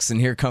Turks,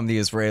 and here come the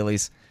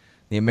Israelis,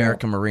 the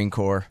American Marine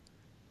Corps.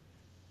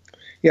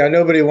 Yeah,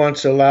 nobody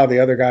wants to allow the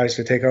other guys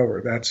to take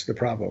over. That's the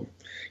problem.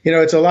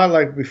 It's a lot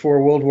like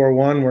before World War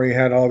I, where you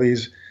had all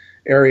these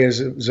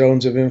areas,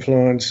 zones of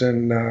influence,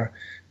 and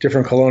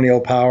different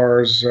colonial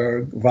powers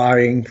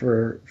vying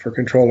for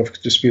control of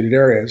disputed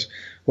areas.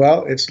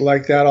 Well, it's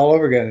like that all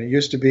over again. It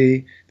used to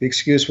be, the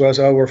excuse was,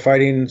 we're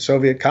fighting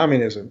Soviet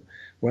communism.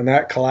 When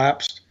that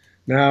collapsed,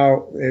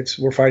 now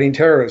we're fighting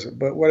terrorism.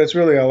 But what it's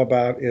really all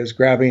about is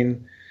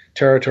grabbing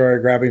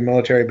territory, grabbing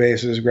military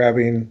bases,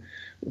 grabbing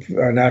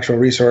natural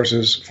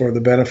resources for the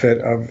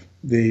benefit of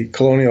the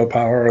colonial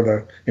power or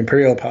the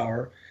imperial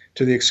power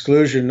to the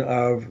exclusion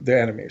of the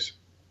enemies.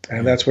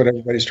 And that's what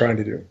everybody's trying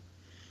to do.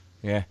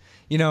 Yeah.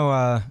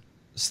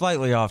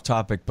 Slightly off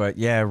topic, but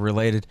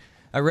related.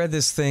 I read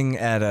this thing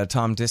at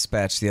Tom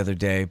Dispatch the other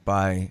day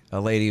by a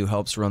lady who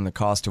helps run the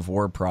Cost of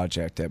War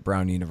project at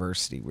Brown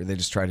University, where they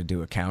just try to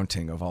do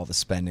accounting of all the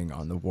spending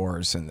on the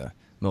wars and the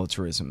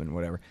militarism and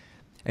whatever.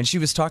 And she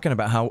was talking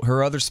about how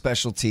her other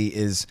specialty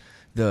is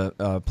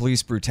the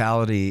police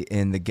brutality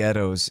in the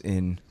ghettos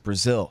in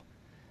Brazil,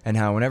 and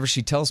how whenever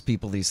she tells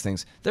people these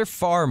things, they're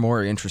far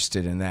more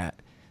interested in that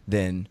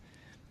than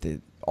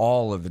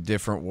all of the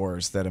different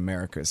wars that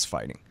America is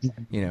fighting.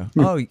 You're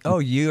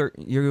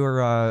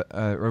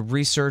a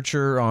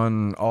researcher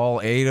on all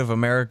 8 of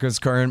America's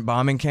current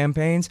bombing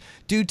campaigns?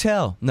 Do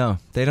tell. No,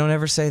 they don't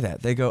ever say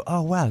that. They go,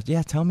 oh, wow,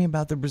 yeah, tell me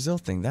about the Brazil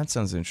thing. That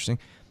sounds interesting.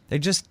 They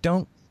just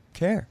don't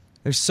care.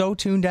 They're so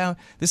tuned out.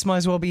 This might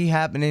as well be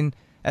happening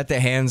at the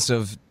hands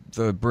of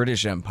the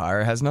British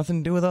Empire. It has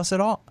nothing to do with us at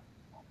all.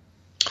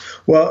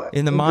 Well,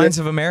 in the minds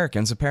of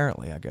Americans,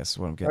 apparently, I guess is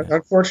what I'm getting at.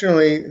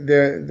 Unfortunately,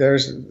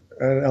 there's an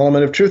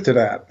element of truth to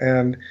that.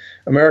 And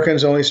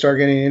Americans only start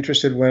getting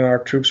interested when our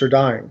troops are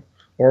dying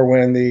or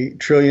when the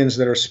trillions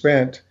that are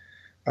spent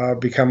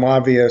become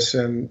obvious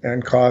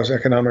and cause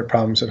economic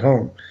problems at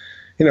home.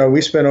 You know,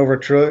 we spent over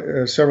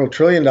several $1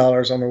 trillion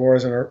on the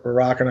wars in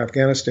Iraq and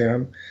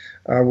Afghanistan.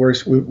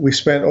 We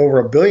spent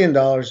over $1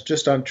 billion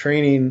just on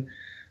training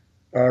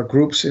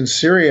groups in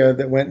Syria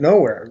that went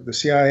nowhere. The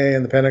CIA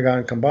and the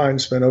Pentagon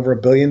combined spent over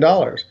 $1 billion.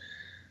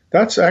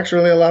 That's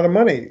actually a lot of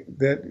money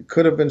that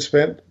could have been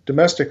spent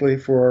domestically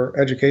for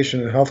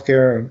education and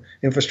healthcare and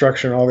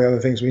infrastructure and all the other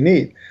things we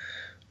need.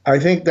 I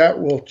think that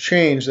will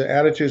change. The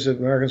attitudes of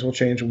Americans will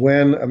change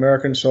when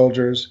American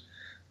soldiers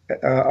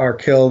are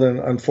killed, and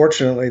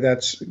unfortunately,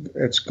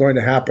 it's going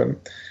to happen.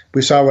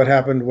 We saw what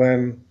happened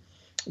when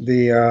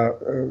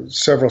the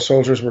several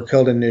soldiers were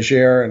killed in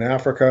Niger in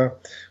Africa.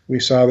 We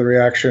saw the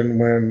reaction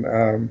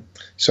when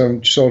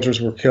some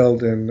soldiers were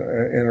killed in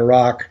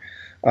Iraq,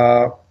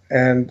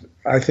 and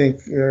I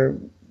think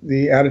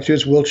the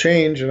attitudes will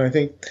change. And I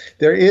think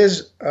there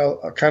is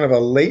a kind of a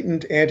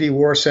latent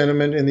anti-war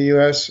sentiment in the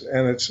U.S.,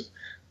 and it's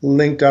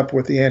linked up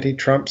with the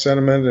anti-Trump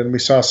sentiment. And we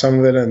saw some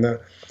of it in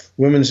the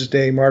Women's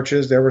Day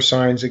marches. There were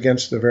signs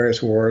against the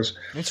various wars.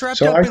 It's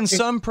wrapped up in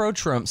some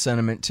pro-Trump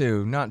sentiment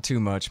too. Not too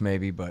much,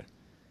 maybe, but.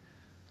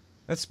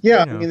 I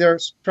mean,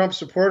 there's Trump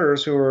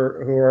supporters who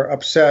are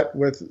upset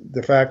with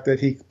the fact that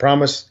he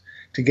promised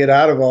to get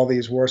out of all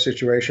these war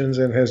situations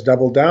and has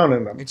doubled down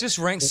in them. It just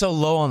ranks so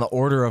low on the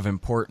order of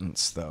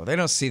importance, though. They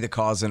don't see the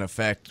cause and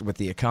effect with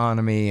the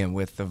economy and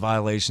with the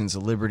violations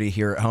of liberty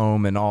here at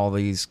home and all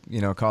these,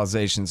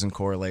 causations and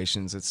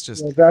correlations. It's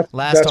just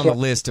last on the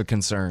list of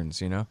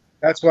concerns,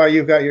 That's why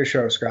you've got your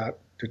show, Scott,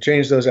 to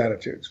change those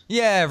attitudes.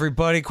 Yeah,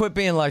 everybody, quit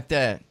being like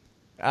that.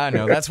 I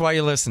know. That's why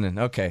you're listening.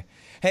 Okay.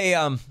 Hey,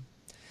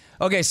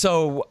 okay,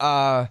 so,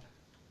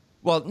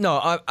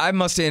 I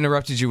must have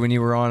interrupted you when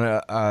you were on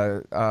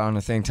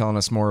a thing telling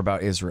us more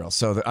about Israel.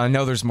 So I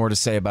know there's more to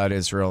say about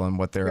Israel and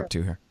what they're up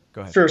to here.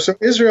 Go ahead. Sure. So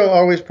Israel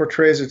always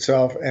portrays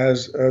itself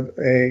as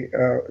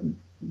a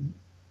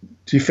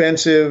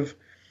defensive,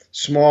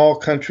 small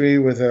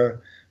country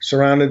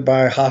surrounded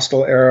by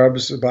hostile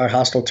Arabs, by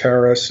hostile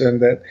terrorists,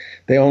 and that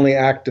they only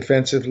act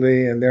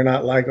defensively, and they're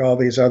not like all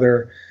these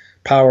other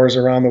powers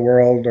around the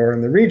world or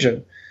in the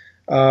region.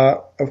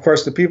 Of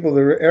course, the people of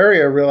the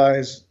area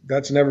realize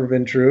that's never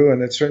been true,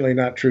 and it's certainly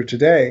not true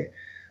today.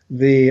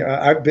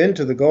 I've been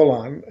to the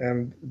Golan,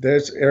 and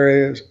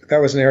that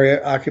was an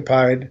area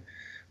occupied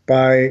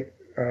by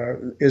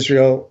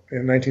Israel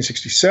in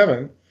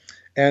 1967.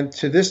 And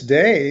to this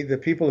day, the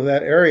people of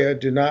that area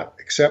do not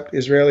accept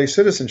Israeli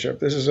citizenship.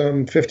 This is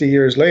 50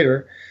 years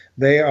later.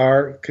 They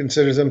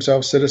consider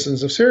themselves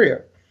citizens of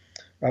Syria.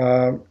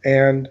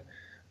 And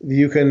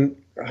you can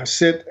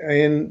sit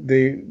in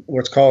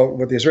what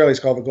the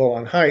Israelis call the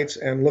Golan Heights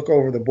and look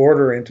over the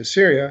border into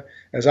Syria,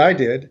 as I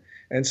did,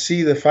 and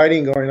see the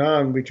fighting going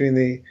on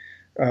between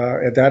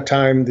at that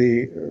time,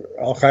 the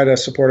Al-Qaeda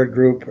supported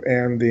group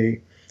and the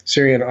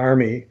Syrian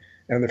army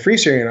and the Free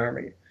Syrian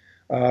Army.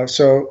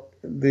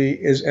 The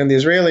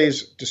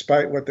Israelis,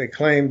 despite what they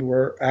claimed,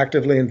 were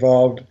actively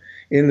involved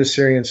in the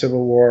Syrian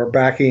civil war,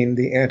 backing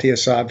the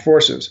anti-Assad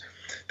forces.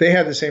 They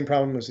had the same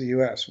problem as the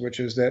U.S., which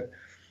is that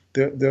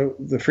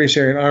the Free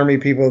Syrian Army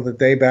people that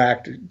they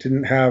backed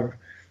didn't have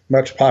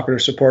much popular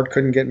support,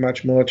 couldn't get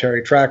much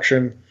military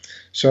traction.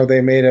 So they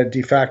made a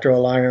de facto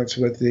alliance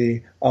with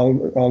the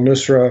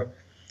al-Nusra,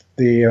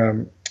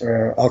 the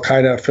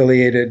Al-Qaeda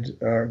affiliated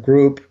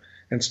group,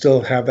 and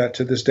still have that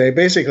to this day.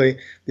 Basically,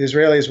 the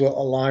Israelis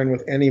will align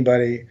with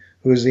anybody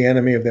who is the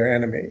enemy of their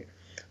enemy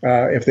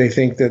if they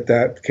think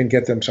that can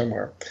get them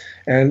somewhere.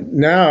 And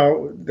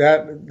now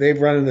that they've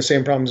run into the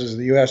same problems as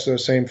the U.S.,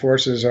 those same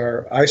forces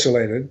are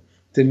isolated,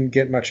 didn't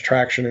get much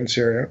traction in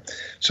Syria.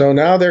 So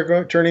now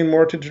they're turning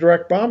more to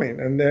direct bombing.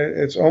 And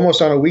it's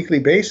almost on a weekly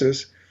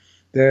basis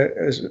that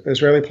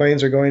Israeli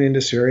planes are going into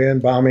Syria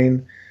and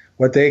bombing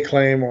what they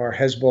claim are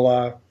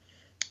Hezbollah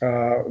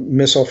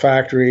missile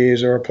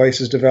factories or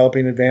places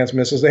developing advanced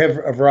missiles. They have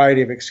a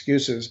variety of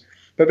excuses,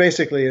 but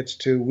basically it's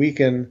to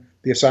weaken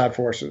the Assad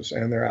forces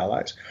and their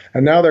allies.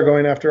 And now they're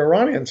going after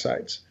Iranian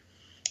sites.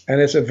 And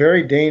it's a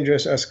very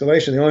dangerous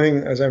escalation. The only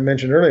thing, as I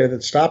mentioned earlier,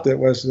 that stopped it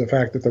was the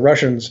fact that the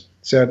Russians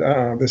said,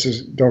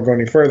 don't go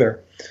any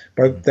further.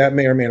 But that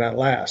may or may not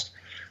last.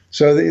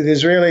 So the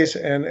Israelis,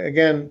 and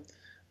again,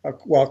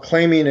 while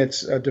claiming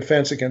it's a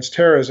defense against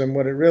terrorism,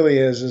 what it really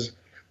is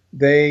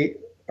they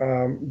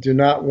do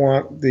not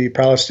want the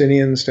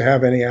Palestinians to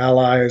have any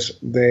allies.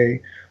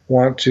 They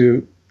want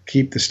to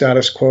keep the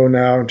status quo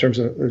now in terms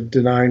of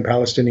denying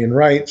Palestinian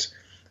rights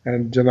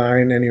and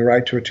denying any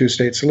right to a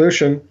two-state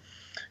solution.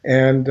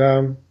 And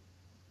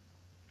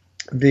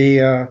they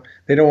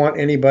don't want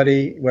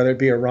anybody, whether it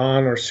be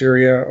Iran or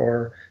Syria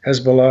or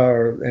Hezbollah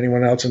or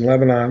anyone else in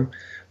Lebanon,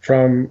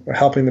 from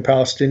helping the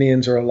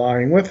Palestinians or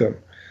allying with them.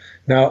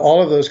 Now,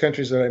 all of those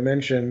countries that I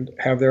mentioned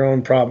have their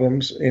own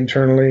problems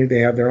internally. They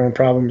have their own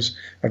problems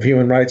of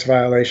human rights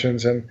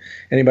violations, and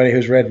anybody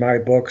who's read my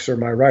books or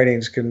my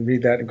writings can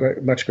read that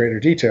in much greater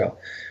detail.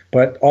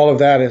 But all of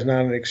that is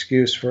not an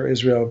excuse for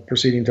Israel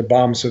proceeding to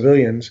bomb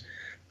civilians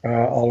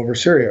all over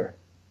Syria.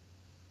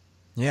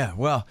 Yeah,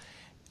 well,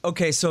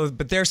 okay,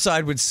 but their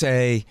side would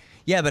say,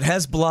 yeah, but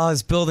Hezbollah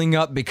is building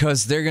up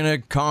because they're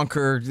going to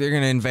conquer, they're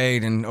going to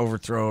invade and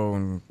overthrow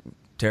and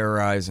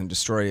terrorize and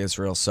destroy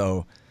Israel.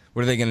 So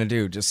what are they going to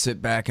do? Just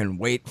sit back and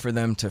wait for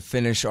them to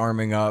finish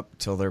arming up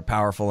till they're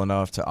powerful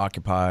enough to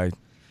occupy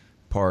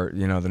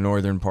the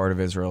northern part of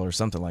Israel or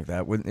something like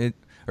that? Wouldn't it?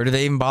 Or do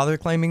they even bother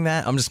claiming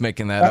that? I'm just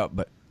making that up,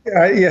 but yeah,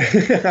 I I'm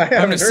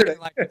haven't just heard saying, it.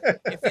 like,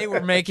 if they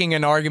were making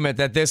an argument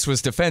that this was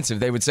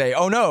defensive, they would say,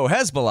 "Oh no,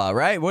 Hezbollah,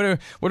 right? What are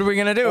we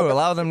going to do?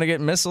 Allow them to get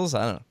missiles?"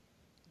 I don't know.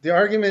 The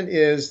argument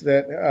is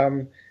that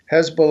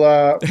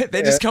Hezbollah.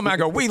 They just come out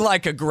and go, "We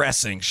like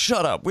aggressing.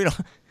 Shut up. We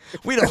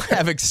don't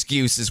have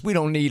excuses. We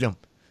don't need them."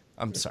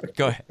 I'm sorry.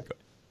 Go ahead.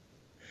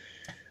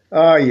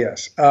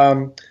 Yes.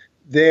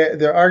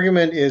 Their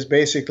argument is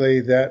basically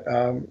that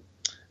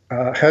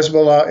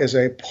Hezbollah is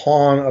a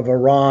pawn of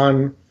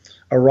Iran.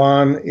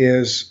 Iran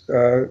is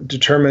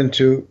determined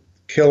to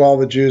kill all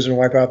the Jews and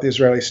wipe out the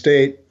Israeli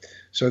state.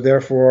 So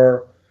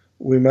therefore,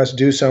 we must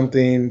do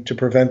something to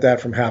prevent that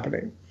from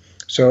happening.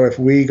 So if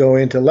we go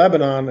into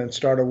Lebanon and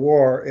start a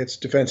war, it's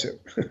defensive.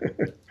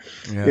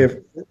 Yeah.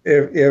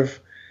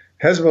 If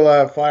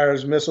Hezbollah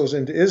fires missiles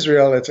into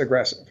Israel, it's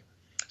aggressive.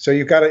 So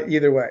you've got it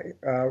either way.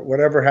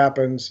 Whatever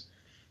happens,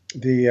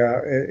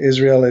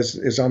 Israel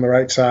is on the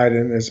right side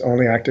and is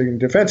only acting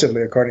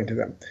defensively, according to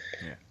them.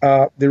 Yeah.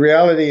 The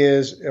reality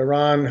is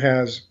Iran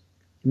has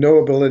no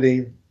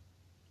ability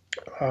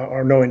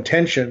or no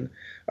intention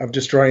of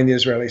destroying the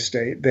Israeli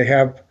state. They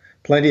have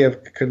plenty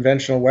of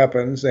conventional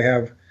weapons. They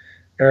have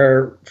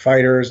air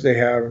fighters, they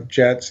have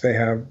jets, they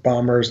have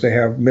bombers, they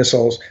have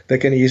missiles that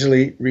can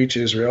easily reach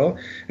Israel.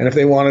 And if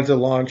they wanted to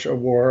launch a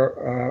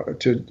war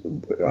to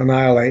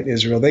annihilate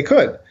Israel, they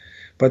could.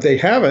 But they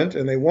haven't,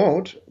 and they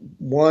won't.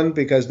 One,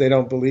 because they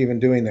don't believe in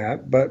doing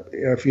that. But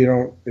if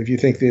you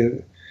think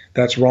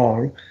that's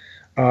wrong,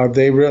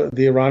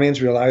 the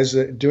Iranians realize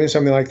that doing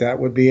something like that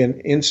would be an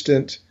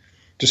instant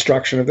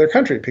destruction of their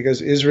country,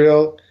 because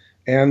Israel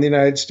and the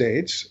United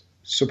States,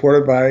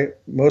 supported by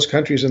most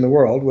countries in the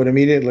world, would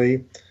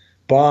immediately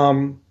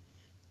bomb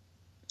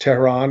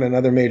Tehran and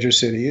other major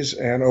cities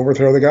and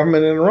overthrow the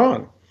government in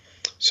Iran.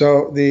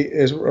 So the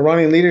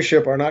Iranian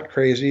leadership are not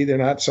crazy. They're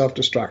not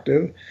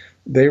self-destructive.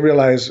 They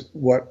realize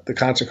what the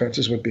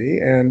consequences would be.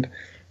 And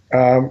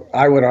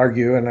I would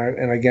argue,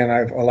 and again,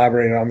 I've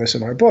elaborated on this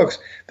in my books,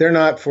 they're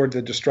not for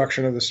the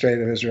destruction of the state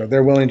of Israel.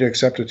 They're willing to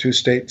accept a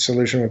two-state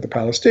solution with the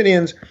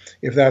Palestinians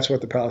if that's what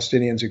the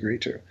Palestinians agree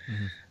to.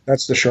 Mm-hmm.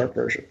 That's the short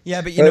version.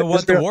 Yeah, but you know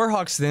what? The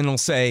Warhawks then will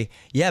say,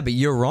 yeah, but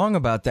you're wrong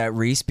about that,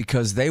 Reese,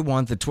 because they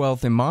want the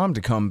 12th Imam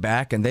to come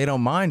back, and they don't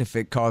mind if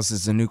it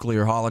causes a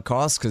nuclear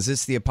holocaust because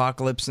it's the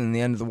apocalypse and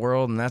the end of the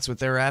world, and that's what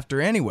they're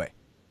after anyway.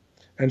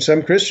 And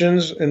some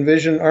Christians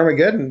envision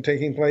Armageddon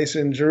taking place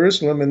in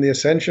Jerusalem and the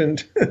ascension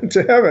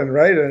to heaven,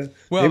 right?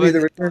 Maybe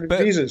the return of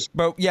Jesus.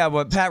 But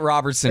Pat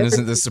Robertson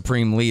isn't the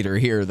supreme leader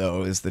here,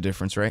 though, is the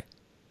difference, right?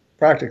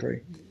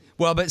 Practically.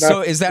 Well, but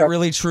so is that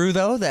really true,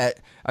 though?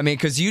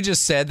 Because you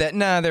just said that,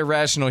 they're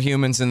rational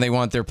humans and they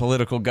want their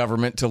political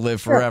government to live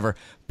forever.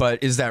 Yeah.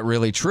 But is that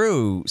really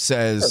true,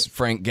 says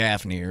Frank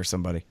Gaffney or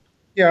somebody?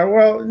 Yeah,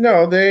 well,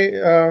 no,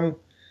 the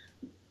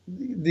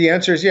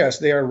answer is yes.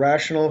 They are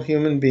rational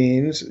human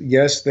beings.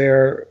 Yes,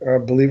 they're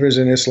believers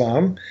in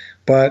Islam,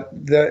 but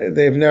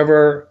they've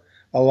never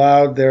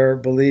allowed their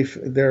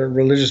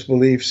religious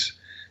beliefs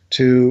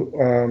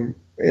to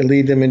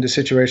lead them into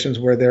situations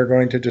where they're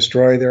going to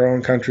destroy their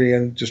own country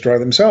and destroy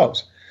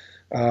themselves.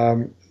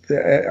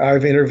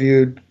 I've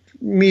interviewed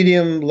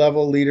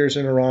medium-level leaders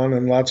in Iran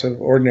and lots of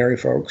ordinary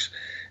folks,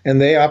 and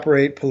they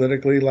operate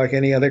politically like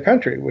any other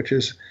country, which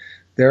is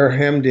they're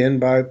hemmed in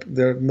by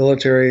the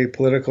military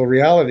political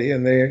reality,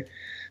 and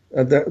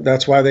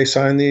that's why they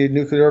signed the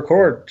nuclear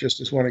accord, just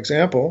as one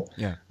example,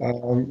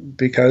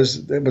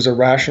 because it was a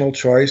rational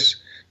choice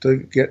to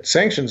get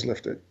sanctions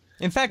lifted.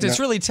 In fact, it's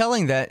really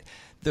telling that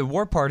the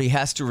war party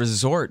has to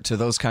resort to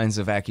those kinds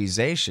of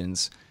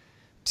accusations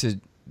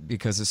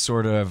because it's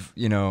sort of,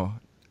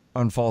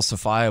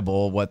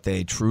 unfalsifiable what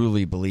they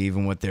truly believe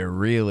and what they're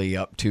really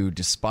up to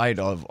despite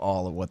of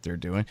all of what they're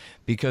doing,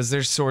 because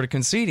they're sort of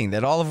conceding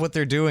that all of what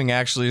they're doing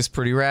actually is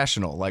pretty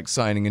rational, like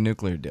signing a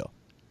nuclear deal.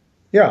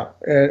 Yeah.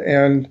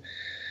 And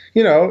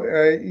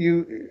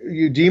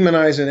you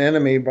demonize an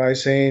enemy by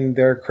saying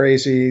they're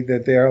crazy,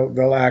 that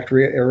they'll act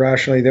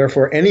irrationally.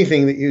 Therefore,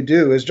 anything that you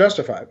do is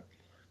justified.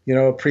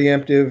 A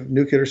preemptive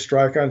nuclear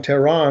strike on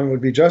Tehran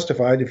would be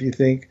justified if you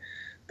think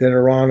that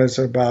Iran is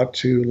about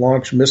to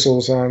launch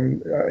missiles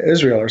on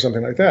Israel or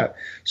something like that.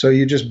 So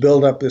you just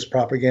build up this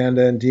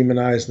propaganda and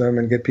demonize them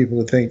and get people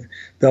to think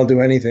they'll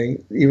do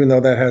anything, even though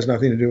that has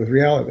nothing to do with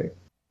reality.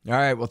 All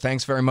right. Well,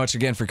 thanks very much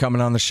again for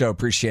coming on the show.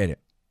 Appreciate it.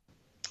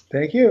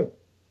 Thank you.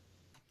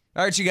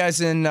 All right, you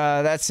guys, and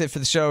that's it for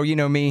the show. You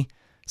know me.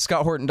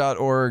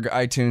 ScottHorton.org,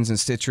 iTunes and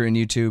Stitcher and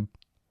YouTube.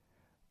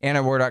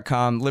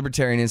 Antiwar.com,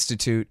 Libertarian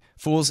Institute,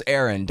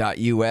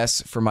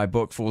 FoolsErrand.us for my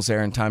book, Fool's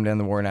Errand, Time to End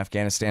the War in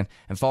Afghanistan.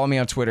 And follow me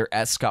on Twitter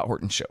at Scott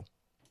Horton Show.